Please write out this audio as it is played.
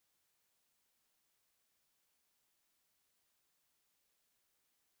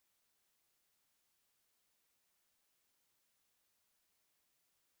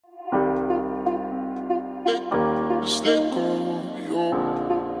Just let go, yo.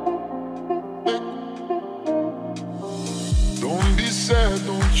 Don't be sad,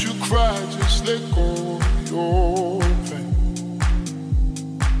 don't you cry, just let go of your pain.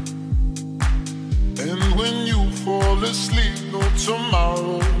 And when you fall asleep, no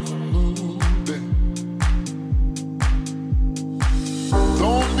tomorrow's a new day.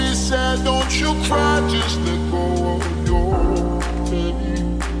 Don't be sad, don't you cry, just let go of your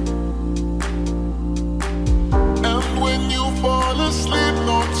pain. And when you fall asleep,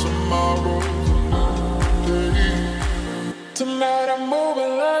 no tomorrow's a new day. Tonight I'm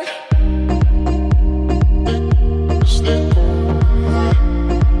moving like just let go,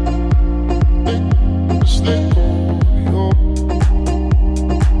 just let go, yo.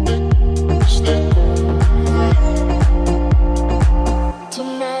 Just let go.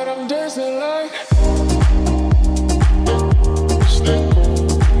 Tonight I'm dancing like just let go,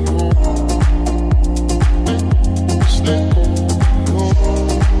 yo. Just let go, yo.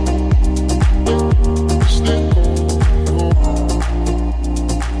 Just let go.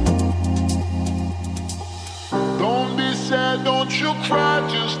 Don't be sad, don't you cry,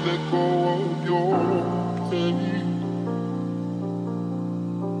 just let go of your pain.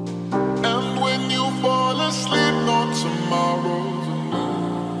 And when you fall asleep, no tomorrow's a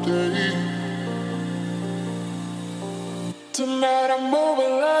new day. Tonight I'm moving.